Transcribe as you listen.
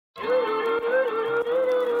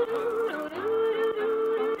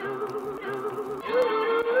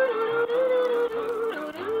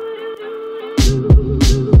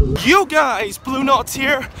You guys, Blue Knots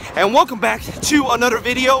here, and welcome back to another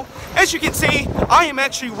video. As you can see, I am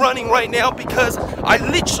actually running right now because I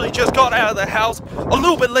literally just got out of the house a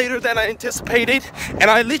little bit later than I anticipated,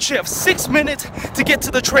 and I literally have 6 minutes to get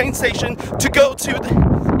to the train station to go to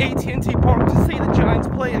the AT&T Park to see the Giants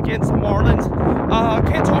play against the Marlins.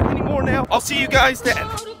 Can't talk anymore now. I'll see you guys then.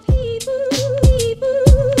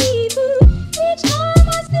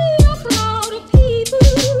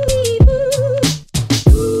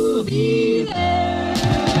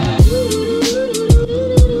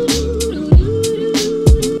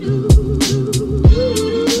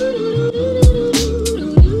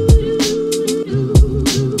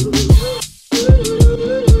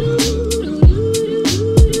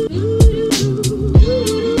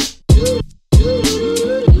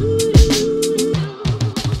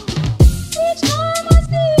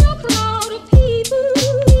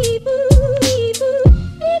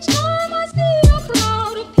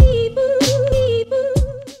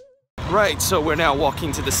 Right, so we're now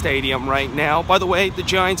walking to the stadium right now. By the way, the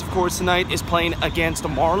Giants, of course, tonight is playing against the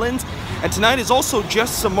Marlins. And tonight is also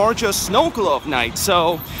just Samardzija Snow Globe night.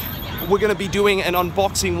 So we're going to be doing an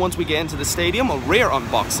unboxing once we get into the stadium. A rare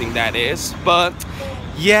unboxing, that is. But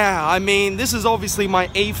yeah, I mean, this is obviously my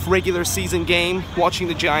 8th regular season game watching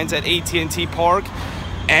the Giants at AT&T Park.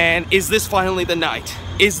 And is this finally the night?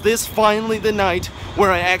 Is this finally the night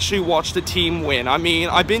where I actually watch the team win? I mean,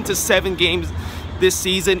 I've been to 7 games this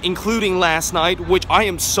season, including last night, which I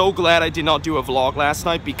am so glad I did not do a vlog last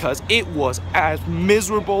night because it was as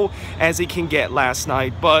miserable as it can get last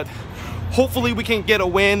night. But hopefully we can get a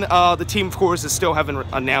win. The team, of course, is still haven't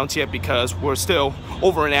announced yet because we're still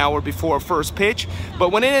over an hour before first pitch.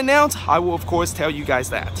 But when it announced, I will, of course, tell you guys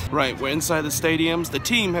that. Right, we're inside the stadiums. The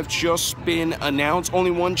team have just been announced. Only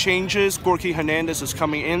one changes. Gorky Hernandez is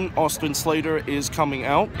coming in. Austin Slater is coming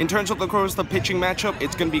out. In terms of, course, the pitching matchup,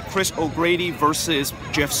 it's going to be Chris O'Grady versus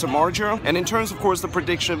Jeff Samardzija. And in terms, of course, the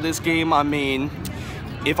prediction of this game, I mean,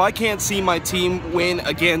 if I can't see my team win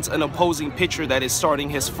against an opposing pitcher that is starting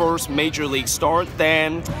his first major league start,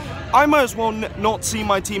 then I might as well not see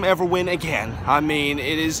my team ever win again. I mean,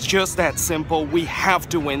 it is just that simple. We have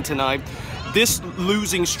to win tonight. This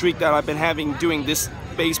losing streak that I've been having doing this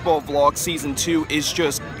baseball vlog season 2 is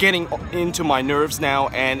just getting into my nerves now,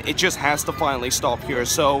 and it just has to finally stop here.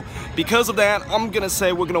 So because of that, I'm gonna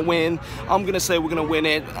say we're gonna win. I'm gonna say we're gonna win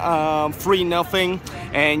it 3-0.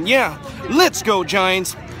 And yeah, let's go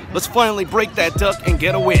Giants. Let's finally break that duck and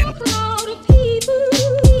get a win.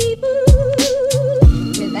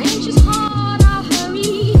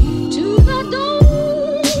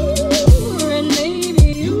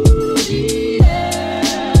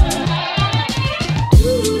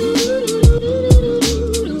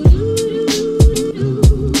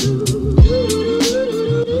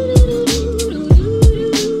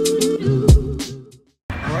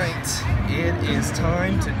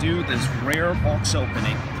 Time to do this rare box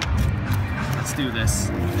opening. Let's do this.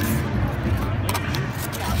 I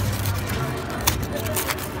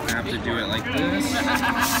have to do it like this,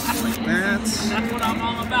 like that. That's what I'm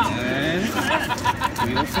all about. And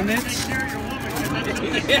we open it.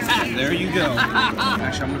 Yeah. There you go.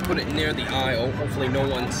 Actually, I'm gonna put it near the aisle. Hopefully, no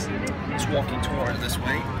one's walking toward this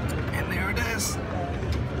way. And there it is.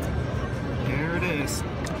 There it is.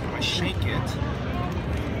 If I shake it.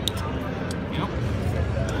 Yep.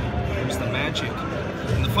 There's the magic.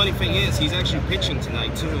 And the funny thing is, he's actually pitching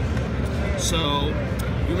tonight too. So,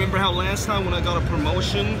 you remember how last time when I got a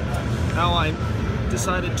promotion, how I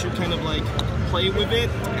decided to kind of like play with it,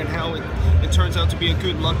 and how it turns out to be a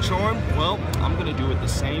good luck charm? Well, I'm gonna do it the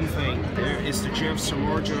same thing. There is the Jeff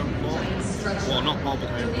Samardzija ball, well, not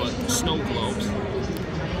bobblehead, but snow globes.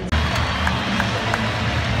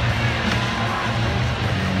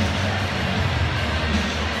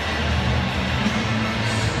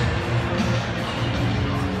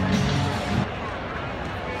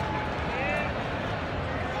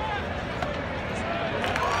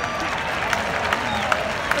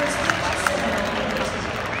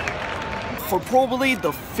 For probably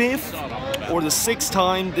the 5th or the 6th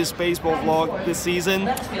time this baseball vlog this season,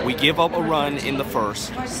 we give up a run in the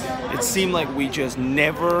first. It seemed like we just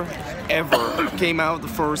never, ever came out of the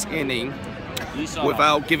first inning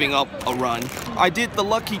without giving up a run. I did the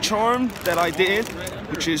lucky charm that I did,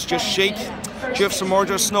 which is just shake Jeff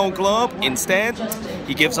Samardzija Snow Globe. Instead,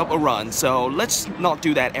 he gives up a run. So let's not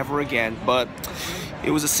do that ever again. But it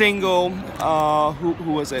was a single,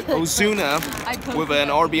 who was it? Ozuna with an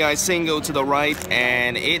RBI single to the right,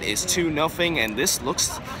 and it is 2-0, and this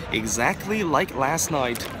looks exactly like last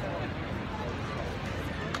night.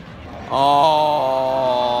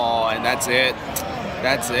 Oh, and that's it.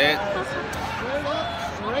 That's it.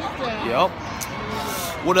 Yep.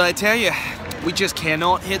 What did I tell you? We just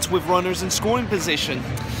cannot hit with runners in scoring position.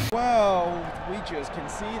 Well, we just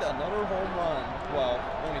conceded another home run. Well,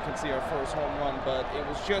 only conceded our first home run, but it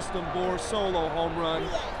was Justin Bour's solo home run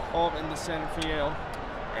off in the center field.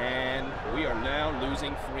 And we are now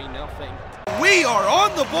losing 3-0. We are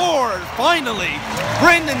on the board, finally.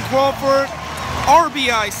 Brendan Crawford,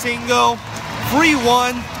 RBI single,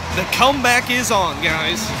 3-1. The comeback is on,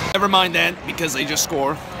 guys. Never mind that, because they just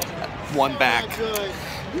score one back.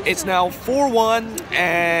 It's now 4-1,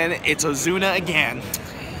 and it's Ozuna again.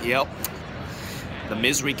 Yep. The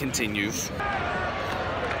misery continues. Is that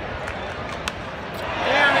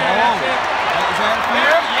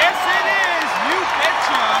fair? Yes, it is. You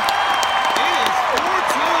betcha. It is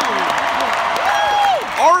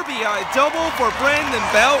 4-2. RBI double for Brandon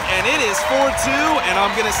Belt, and it is 4-2. And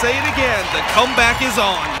I'm gonna say it again. The comeback is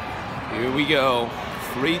on. Here we go.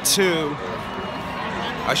 3-2.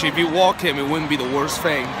 Actually, if you walk him, it wouldn't be the worst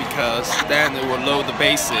thing because then it would load the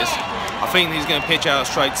bases. I think he's gonna pitch out of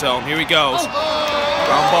strike zone. Here he goes.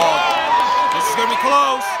 Ground ball. This is gonna be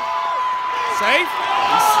close. Safe.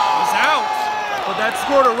 He's out. But that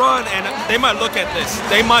scored a run, and they might look at this.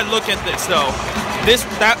 They might look at this though. This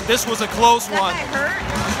was a close one.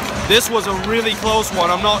 This was a really close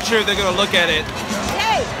one. I'm not sure if they're gonna look at it.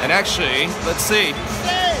 And actually, let's see.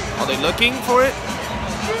 Are they looking for it?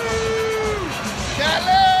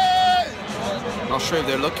 Not sure if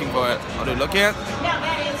they're looking for it. Are they looking at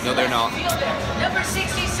it? No, they're not. Number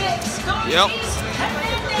 66. Yep.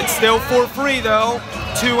 It's still 4-3 though.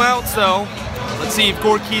 2 outs though. Let's see if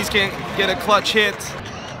Gorkys can get a clutch hit.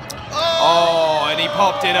 Oh, and he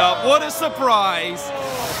popped it up. What a surprise.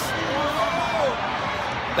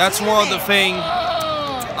 That's one of the things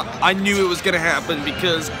I knew it was going to happen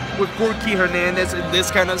because with Gorky Hernandez in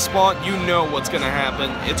this kind of spot, you know what's going to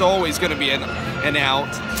happen. It's always going to be an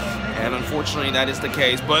out. And unfortunately, that is the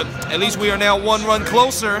case. But at least we are now 1 run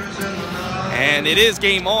closer. And it is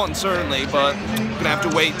game on, certainly. But we're going to have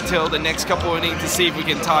to wait until the next couple innings to see if we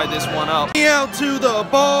can tie this one up. Me out to the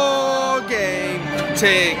ball game.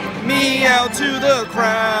 Take me out to the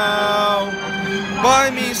crowd. Buy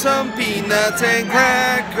me some peanuts and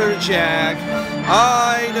Cracker Jack.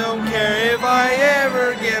 I don't care if I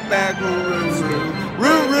ever get back.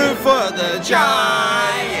 Root for the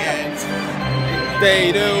Giants.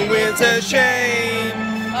 They do it's a shame.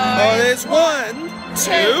 But it's 1,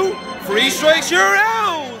 2, 3 strikes, you're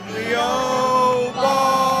out. The old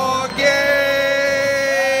ball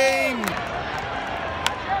game.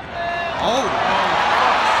 Oh,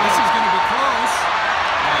 this is going to be close.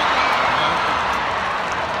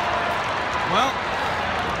 Well,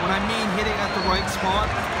 when I mean hitting at the right spot,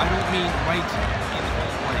 I don't mean right in the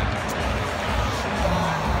play.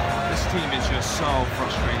 This team is just so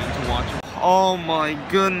frustrating to watch. Oh my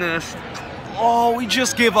goodness. Oh, we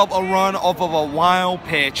just gave up a run off of a wild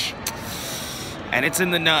pitch. And it's in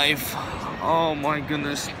the knife. Oh my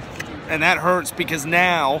goodness. And that hurts because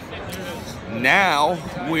now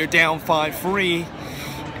we're down 5-3.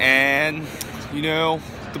 And, you know,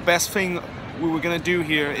 the best thing we were going to do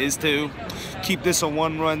here is to keep this a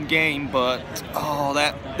 1-run game. But, oh,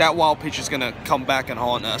 that wild pitch is going to come back and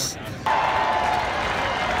haunt us.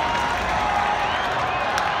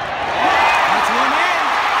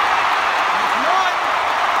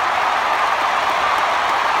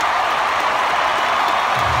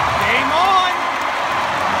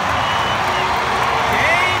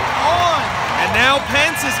 Now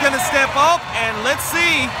Pence is going to step up, and let's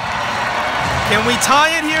see. Can we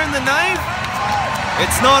tie it here in the 9th?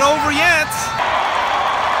 It's not over yet.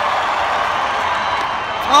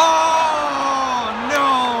 Oh,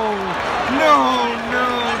 no. No.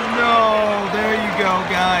 There you go,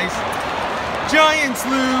 guys. Giants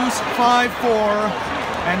lose 5-4,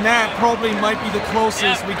 and that probably might be the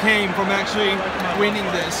closest we came from actually winning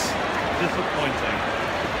this. Disappointing.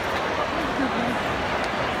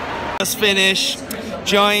 Finish.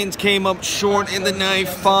 Giants came up short in the 9th,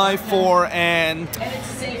 5-4, and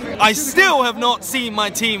I still have not seen my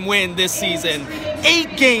team win this season.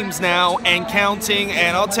 8 games now and counting,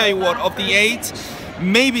 and I'll tell you what, of the 8,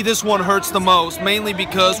 maybe this one hurts the most, mainly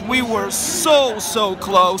because we were so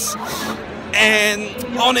close. And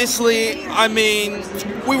honestly, I mean,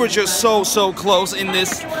 we were just so close in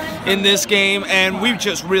this game, and we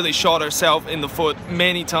just really shot ourselves in the foot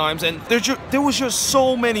many times. And there was just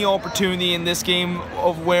so many opportunity in this game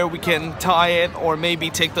of where we can tie it or maybe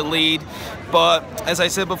take the lead. But as I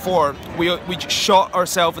said before, we just shot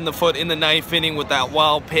ourselves in the foot in the 9th inning with that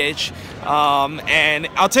wild pitch. And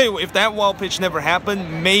I'll tell you, if that wild pitch never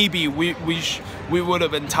happened, maybe we would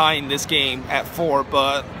have been tying this game at 4.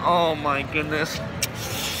 But oh my goodness.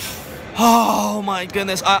 Oh my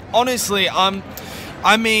goodness. Honestly,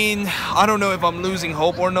 I mean, I don't know if I'm losing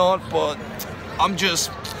hope or not, but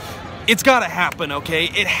it's gotta happen, okay?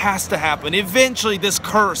 It has to happen. Eventually, this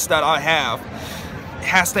curse that I have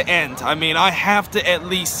has to end. I mean, I have to at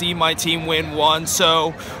least see my team win one,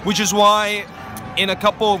 so, which is why in a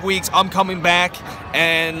couple of weeks, I'm coming back,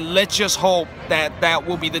 and let's just hope that that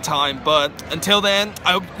will be the time. But until then,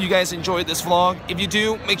 I hope you guys enjoyed this vlog. If you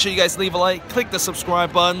do, make sure you guys leave a like, click the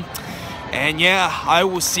subscribe button. And yeah, I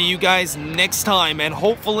will see you guys next time. And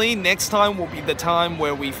hopefully next time will be the time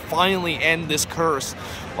where we finally end this curse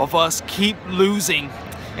of us keep losing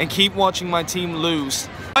and keep watching my team lose.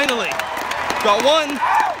 Finally, got one,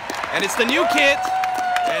 and it's the new kit.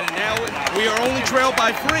 And now we are only trailed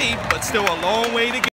by 3, but still a long way to go.